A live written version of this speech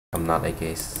កំណត់អី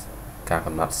គេការ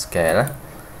កំណត់ scale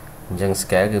អញ្ចឹង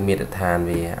scale គឺមាត្រដ្ឋាន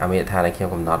វាមាត្រដ្ឋានដែលខ្ញុំ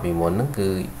កំណត់ពីមុនហ្នឹងគឺ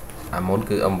មុន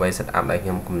គឺ MV setup ដែលខ្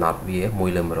ញុំកំណត់វា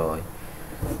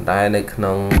1/100តែនៅក្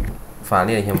នុង file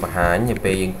នេះខ្ញុំបង្ហាញទៅ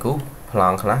ពេលយើងគូសប្ល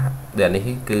ង់ខ្លះដែលនេះ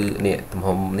គឺនេះទំ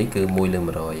ហំនេះគឺ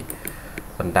1/100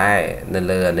ប៉ុន្តែនៅ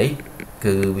លើអានេះ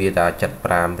គឺវាតែ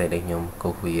75តែខ្ញុំគូ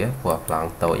សវាព្រោះប្លង់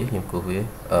តូចខ្ញុំគូសវា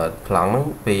ប្លង់ហ្នឹង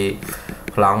ពេល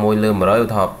ប្លង់1/100ឧ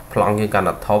ទាហរណ៍ប្លង់យើងកាន់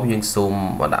តែធំយើងស៊ូម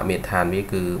មកដាក់មាត្រដ្ឋានវា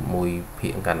គឺ1ភា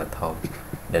គកាន់តែធំ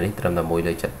ដែលនេះត្រឹមតែ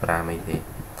1/75អីទេ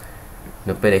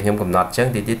នៅពេលដែលខ្ញុំកំណត់ចឹង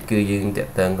ទៀតគឺយើងតា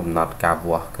ក់ទងកំណត់ការ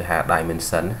វាស់គឺហៅ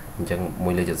dimension អញ្ចឹង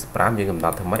1/75យើងកំណ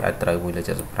ត់ធ្វើម៉េចឲ្យត្រូវ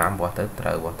1/75វាស់ទៅត្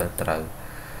រូវ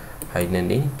ហើយនៅ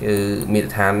នេះគឺមាត្រ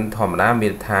ដ្ឋានធម្មតាមា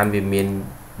ត្រដ្ឋានវាមាន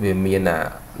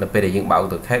នៅពេលដែលយើងបើក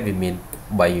AutoCAD វាមាន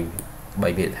3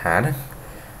មាត្រដ្ឋានណា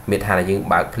មាត្រដ្ឋានដែលយើង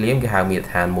បើកភ្លាមគេហៅមាត្រ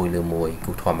ដ្ឋាន1/1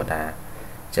គូសធម្មតា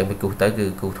អញ្ចឹងវាគូសទៅគឺ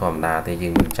គូសធម្មតាទេយើ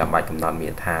ងមិនចាំបាច់កំណត់មា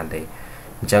ត្រដ្ឋានទេ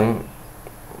អញ្ចឹង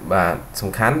បាទសំ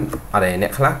ខាន់អត់ទេអ្ន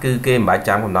កខ្លះគឺគេមិនបាច់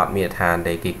ចាំកំណត់មាត្រដ្ឋាន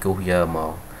ទេគេគូសយកម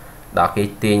កដល់គេ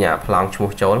ទាញអាប្លង់ឈ្មោះ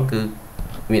ចូលគឺ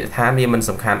មាត្រដ្ឋានវាមិន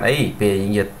សំខាន់អីពេលយើ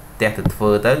ងយកផ្ទះទៅធ្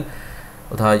វើទៅ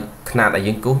ឧទាហរណ៍ຂະຫນាតដែល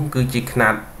យើងគូសគឺជាຂະຫນា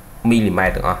តមីលីម៉ែ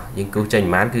ត្រទាំងអស់យើងគូសចេញ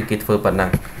ប៉ុន្មានគឺគេធ្វើប៉ុណ្ណឹង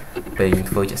ពេលយើង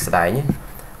ធ្វើជាក់ស្ដែង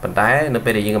ប៉ុន្តែនៅពេ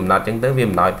លដែលយើងកំណត់ចឹងទៅវា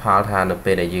មិនដោយផលថានៅ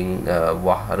ពេលដែលយើង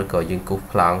វាស់ឬក៏យើងគូស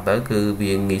ប្លង់ទៅគឺ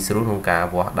វាងាយស្រួលក្នុងការ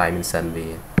វាស់ dimension វា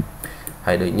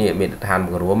ហើយដូចនេះមាត្រដ្ឋានប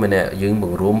ង្រួមមានយើងប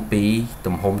ង្រួមពី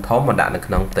ទំហំធំមកដាក់នៅ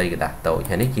ក្នុងផ្ទៃกระดาษតូច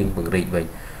ហើយនេះយើងពង្រីកវិញ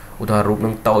ឧទាហរណ៍រូបនឹ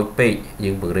ងតូចពេក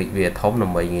យើងពង្រីកវាធំដើ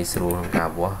ម្បីងាយស្រួលក្នុងការ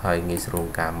វាស់ហើយងាយស្រួលក្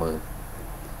នុងការមើល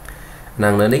នៅ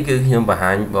នេះគឺខ្ញុំបង្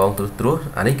ហាញបងត្រួស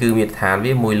អានេះគឺមាត្រដ្ឋាន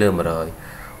វា1/100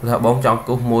ឧទាហរណ៍បងចង់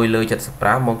គូស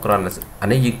1/75បងគ្រាន់តែអា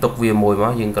នេះយើងទុកវាមួយម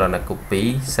កយើងគ្រាន់តែ copy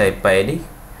CP នេះ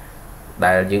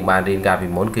ដែលយើងបានរៀនកាលពី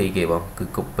មុនគឺគេបងគឺ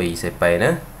copy CP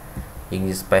ណាយើង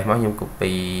space មកខ្ញុំ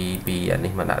copy ពីអា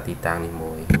នេះមកដាក់ទីតាំងនេះ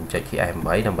មួយខ្ញុំចុច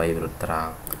F8 ដើម្បីរត់ត្រ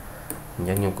ង់អញ្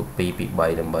ចឹងខ្ញុំ copy ពី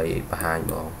3ដើម្បីបង្ហាញ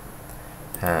បង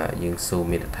ថាយើងស៊ូម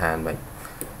មាត្រដ្ឋានបាច់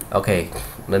អូខេ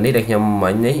នៅនេះដែលខ្ញុំ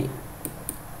មិញនេះ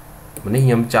ខ្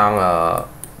ញុំចង់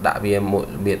ដាក់វា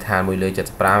មាត្រដ្ឋាន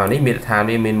1/75អានេះមាត្រដ្ឋាន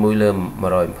វាមាន1/120 150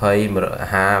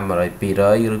 100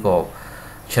 200ឬក៏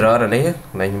ច្រើនអានេះ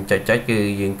ដែលខ្ញុំចុចគឺ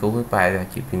យើងគូសប្រហែល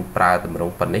ជាប្រើតម្រង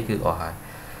ប៉ុណ្នេះគឺអស់ហើយ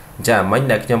អញ្ចឹងមិញ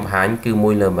ដែលខ្ញុំបង្ហាញគឺ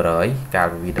1/100កាល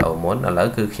ពីវីដេអូមុនឥឡូវ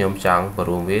គឺខ្ញុំចង់ប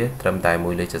រួមវាត្រឹមតែ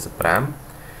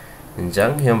1/75អញ្ចឹង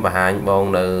ខ្ញុំបង្ហាញបង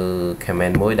នៅ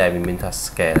comment មួយដែលវាមានថា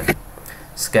scale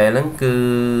ហ្នឹងគឺ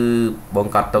បង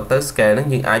កាត់ទុកទៅ scale ហ្នឹង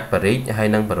យើងអាចបរិច្ហើយ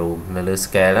នឹងបរួមនៅលើ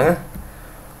scale ហ្នឹង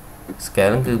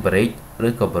scale ហ្នឹងគឺបរិច្ឬ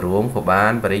ក៏បរួមក៏បា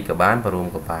នបរិច្ក៏បានបរួម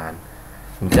ក៏បាន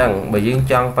អញ្ចឹងបើយើង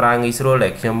ចង់ប្រើងាយស្រួលដែ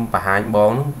លខ្ញុំបង្ហាញប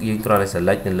ងយើងគ្រាន់តែ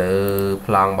select នៅលើ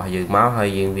ប្លង់របស់យើងមកហើយ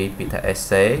យើងវាយពាក្យថា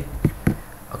essay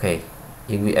អូខេ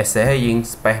យើងវាយ essay ហើយយើង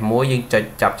space មួយយើងចុច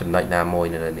ចាប់ចំណុចណាមួយ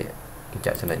នៅលើនេះយើង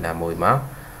ចាប់ចំណុចណាមួយមក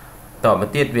តទៅ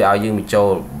ទៀតវាឲ្យយើងបញ្ចូ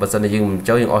លបើសិនជាយើងមិន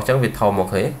ចូលយើងអស់ចឹងវាធំអូ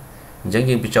ខេអញ្ចឹង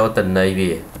យើងបញ្ចូលតន័យ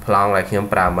វាប្លង់ដែលខ្ញុំ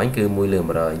ប្រើមិញគឺ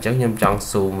1/100អញ្ចឹងខ្ញុំចង់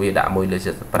zoom វាដាក់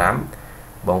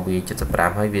1/75បងវា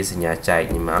75ហើយវាសញ្ញាចែក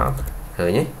នេះមកឃើ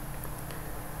ញទេ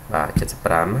បាទ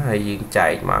75ហើយយើងចែ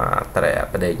កមកត្រែ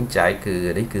ប្រដេញចែកគឺ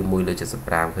នេះគឺ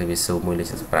1/75ឃើញវា zoom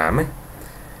 1/75ណា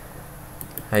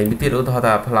ហើយមួយទៀតឧទាហរណ៍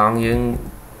ថាប្លង់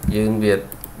យើង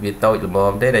វាតូចល្ម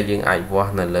មទេដែលយើងអាចវា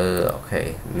ស់នៅលើអូខេ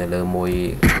នៅលើមួយ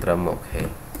ត្រឹមអូខេ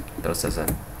ត្រូវសិន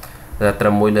តែត្រឹ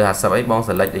ម1/50អីបង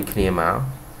select ដូចគ្នាមក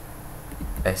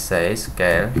essay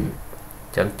scale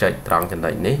ចឹងចុចត្រង់ចំណុ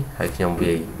ចនេះហើយខ្ញុំ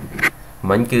វាយ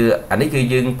មិញគឺអានេះគឺ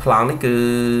យើងប្លង់នេះគឺ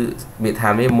មាត្រដ្ឋា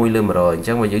នវា1/100អញ្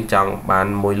ចឹងបើយើងចង់បាន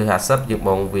1/50យើងប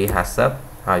ងវា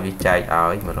50ហើយវាចែកឲ្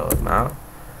យ100មក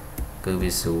គឺវា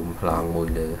zoom ប្លង់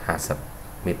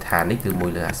1/50មាត្រដ្ឋាននេះគឺ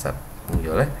1/50បងយ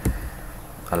ល់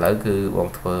ទេឥឡូវគឺបង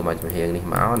ធ្វើមកចំហៀងនេះ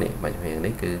មកនេះមកចំហៀង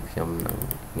នេះគឺខ្ញុំ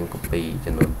copy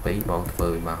ចំនួន2បងធ្វើ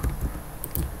វាមក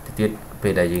ទៀតពេ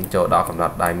លដែលយើងចូលដល់កំណ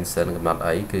ត់ dimension កំណត់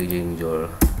អីគឺយើងយល់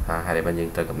ថាហេតុអីបានយើង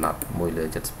ត្រូវកំណត់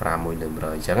1/75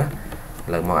 1/100អញ្ចឹងណាឥ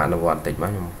ឡូវមកអនុវត្តបន្តិចមក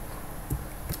ខ្ញុំ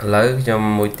ឥឡូវខ្ញុំ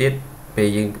មួយទៀតពេល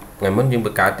យើងថ្ងៃមុនយើងប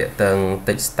ង្កើតតាក់ទង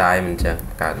text style មិនអញ្ចឹង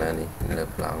បង្កើតនៅនេះលើ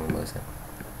ប្លង់មើលសិន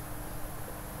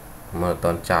មកអត់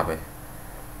តចាប់ទេ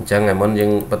អញ្ចឹងថ្ងៃមុនយើ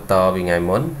ងបន្តពីថ្ងៃ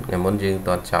មុនយើងអ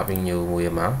ត់ចាប់យើង new មួយ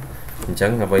មកអញ្ចឹ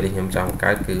ងអ្វីដែលខ្ញុំចង់បង្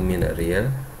កើតគឺមាន Arial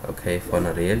អូខេ font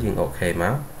Arial យើងអូខេម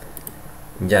ក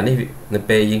អញ្ចឹងនេះនៅ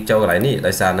ពេលយើងចូលកន្លែងនេះ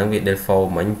ដោយសារហ្នឹងវា default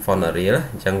មិញ font Arial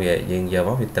អញ្ចឹងវាយើងយក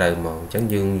មកវាត្រូវមកអញ្ចឹង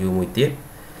យើងយូរមួយទៀត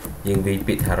យើងវាយ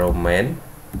ពាក្យថា Roman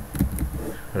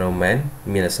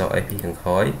មានអក្សរ S ពីខាងក្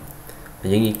រោយ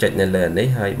យើងចុចនៅលើនេះ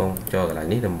ហើយបងចូលកន្លែង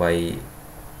នេះដើម្បី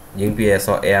យើងវាអក្ស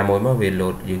រ R មួយមកវា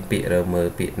load យើងពាក្យរើមើល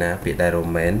ពាក្យណាពាក្យដែល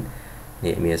Roman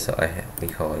នេះមានអក្សរ S ពី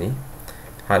ក្រោយនេះ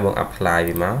ហ hai bông apply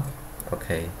vì máu ok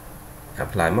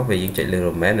apply mất về những chạy lên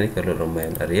roman đấy cái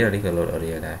roman area đấy cái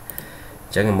area đây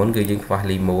chẳng là muốn cái những khoa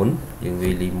limon những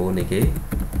vì limon này cái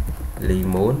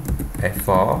limon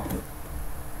F4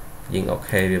 những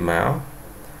ok về máu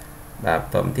và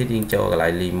tóm thiết riêng cho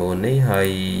lại limon ấy hơi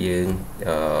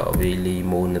vì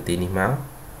limon là tin máu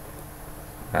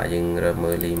và dừng rm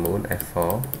limon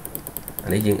F4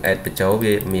 anh ấy dừng add cho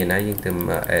về miền này dừng tìm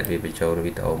add về cho nó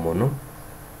video muốn nó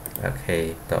ok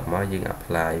tóm mà dừng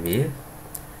apply viết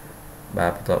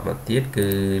và tóm mà tiết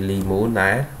cứ limon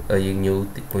này ở dừng nhu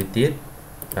môi tiết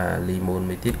và limon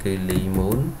mới tiết cứ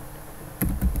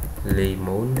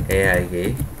limon ai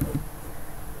ghế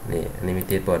này anh mới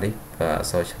tiết bỏ đi và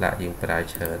so lại dừng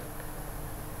price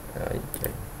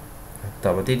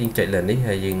tóm mà tiết dừng chạy lần đi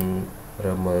hay dừng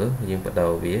rm dừng bắt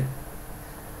đầu viết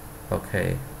ok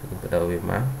bắt đầu về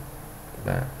máu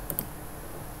và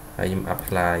hãy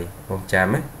apply con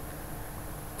chạm ấy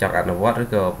chọn ảnh what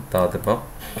rất là to từ bốc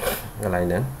cái này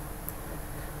nữa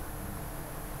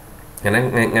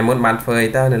ngày muốn bán phơi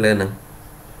ta nên lên nè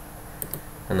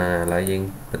là lại riêng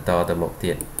to từ một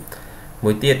tiết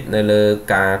mỗi tiết này là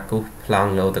cả cú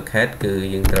long AutoCAD cứ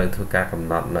riêng tới thu cả cầm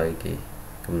nọt nơi kì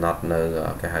cầm nọt nơi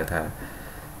cái hai thà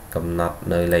cầm nọt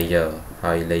nơi laser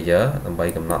hay laser làm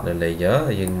bay cầm nọt nơi laser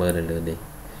riêng mơ này lên đi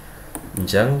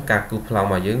chẳng các cú long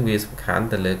mà dưỡng vi khán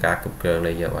từ lừa các cục cường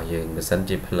này giờ mà dừng để sân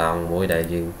chip long mỗi đại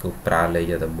dương cục pra này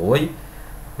giờ tầm muối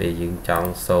vì dừng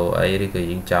trong số ấy đi cứ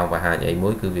dừng trong và hai nhảy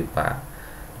muối cứ việc bạn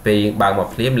vì bằng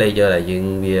một clip laser là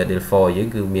dừng via default dưỡng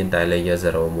cứ miền tại laser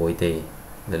zero muối thì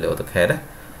để lựa thực hết á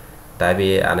tại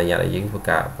vì anh này nhận là dừng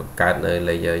cả nơi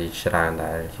laser sran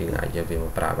đã dừng ảnh cho việc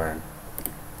một pra bạn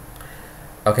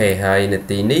ok hai nè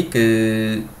tí ní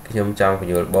cứ trong trong phải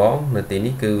nhiều bón nè tí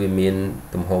ní cứ vì miền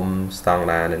tùm hôm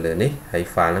standard này lừa ní hay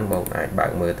pha nắng bông ai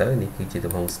bạn mơ tới ní cứ chỉ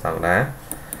tùm hôm standard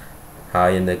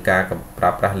hai nè ca cầm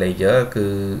ráp ra laser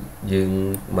cứ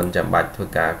dừng mình chạm bạch thôi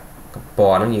cả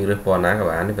po nó như rơi po ná các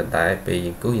bạn vận tải vì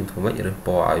những cứu những thủ mấy rơi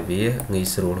po ở vía nghi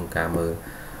sưu thằng cả mơ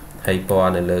hay po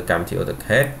này lừa cầm chịu được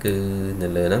hết cứ nè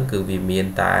lừa nó cứ vì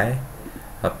miền tái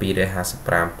hợp pi để hai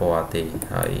spam po thì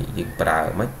hỏi dừng pra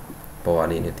mất po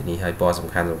này thì hai po song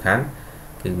khăn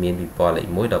cứ miền bị po lại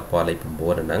mối đầu po lại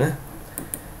bùa được nắng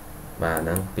và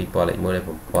nó bị po lại mối lại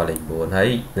po lại buồn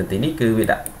thấy nên tí ní cứ bị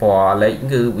đặt po lấy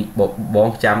cứ bị bộ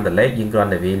bón trăm để lấy nhưng con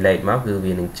này vì lấy máu cứ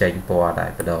vìនឹងចេញ po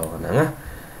đại cái đồ nắng á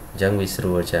chẳng bị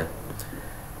sưu chẳng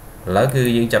lỡ cứ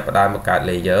nhưng chập đai một cái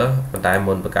laser một đai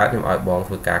môn một cái nhưng mọi bón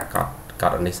với cả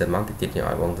cọt anh sẽ mong tiết như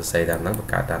mọi bón từ xây ra nó một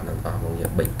cái đàn nó mong như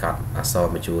bệnh cọt à so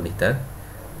mà chú đi tới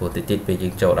bộ tiết về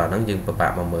những chỗ đó nó dừng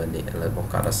bạn mà mượn đi là bón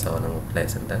cọt à so nó một lệ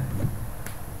sân tới